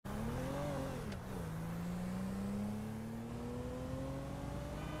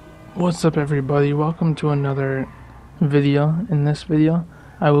What's up everybody, welcome to another video. In this video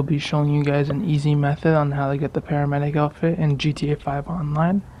I will be showing you guys an easy method on how to get the paramedic outfit in GTA 5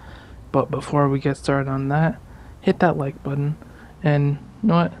 online. But before we get started on that, hit that like button, and you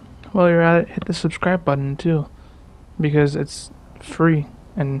know what, while you're at it, hit the subscribe button too, because it's free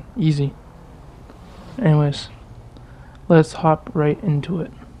and easy. Anyways, let's hop right into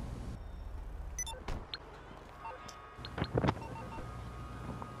it.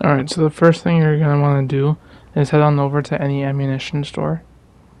 Alright, so the first thing you're going to want to do is head on over to any ammunition store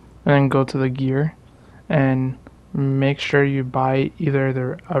and then go to the gear and make sure you buy either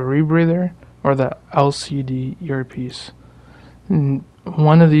a rebreather or the LCD earpiece.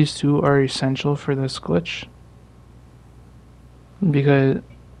 One of these two are essential for this glitch because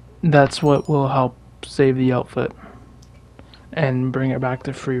that's what will help save the outfit and bring it back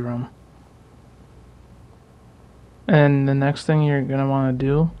to free roam. And the next thing you're going to want to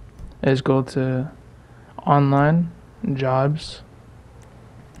do is go to online, jobs,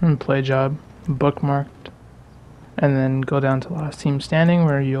 and play job, bookmarked, and then go down to last team standing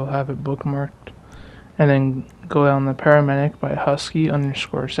where you'll have it bookmarked, and then go down the paramedic by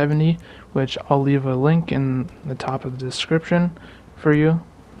husky_70, which I'll leave a link in the top of the description for you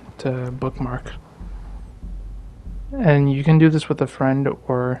to bookmark. And you can do this with a friend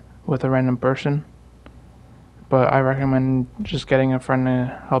or with a random person, but I recommend just getting a friend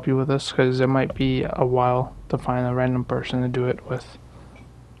to help you with this because it might be a while to find a random person to do it with.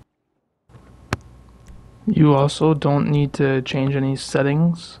 You also don't need to change any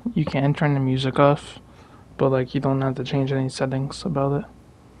settings. You can turn the music off, but you don't have to change any settings about it.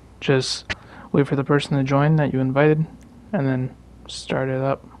 Just wait for the person to join that you invited and then start it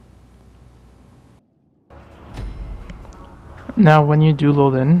up. Now when you do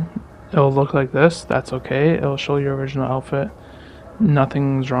load in, it'll look like this. That's okay. It'll show your original outfit.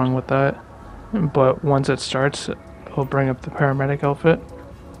 Nothing's wrong with that. But once it starts, it'll bring up the paramedic outfit.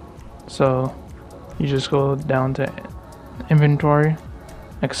 So you just go down to inventory,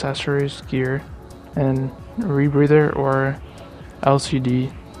 accessories, gear, and rebreather or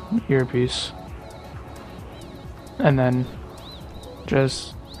LCD earpiece. And then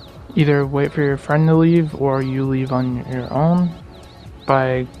just either wait for your friend to leave or you leave on your own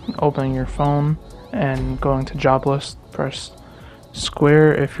by opening your phone and going to job list. Press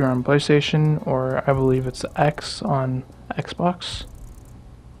square if you're on PlayStation, or I believe it's X on Xbox,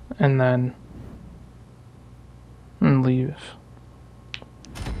 and then leave.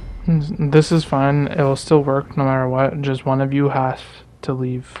 This is fine, it will still work no matter what, just one of you has to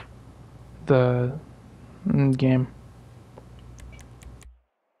leave the game.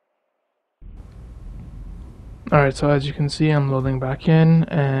 Alright, so as you can see, I'm loading back in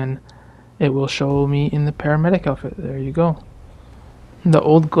and it will show me in the paramedic outfit. There you go. The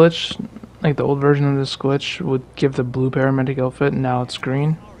old glitch, the old version of this glitch would give the blue paramedic outfit, now it's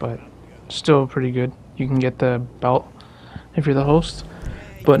green, but still pretty good. You can get the belt if you're the host.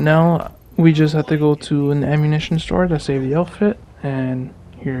 But now we just have to go to an ammunition store to save the outfit, and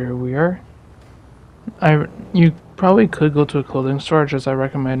here we are. You probably could go to a clothing store, just I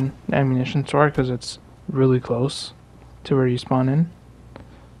recommend an ammunition store because it's really close to where you spawn in.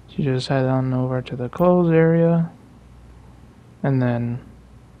 So you just head on over to the clothes area and then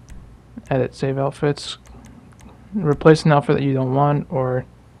edit save outfits, replace an outfit that you don't want, or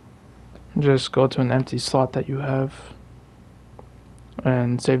just go to an empty slot that you have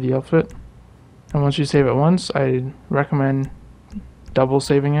and save the outfit. And once you save it once, I recommend double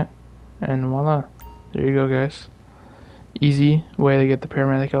saving it, and voila, there you go guys. Easy way to get the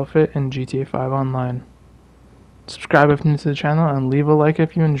paramedic outfit in GTA 5 online. Subscribe if new to the channel and leave a like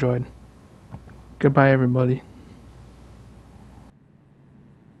if you enjoyed. Goodbye everybody.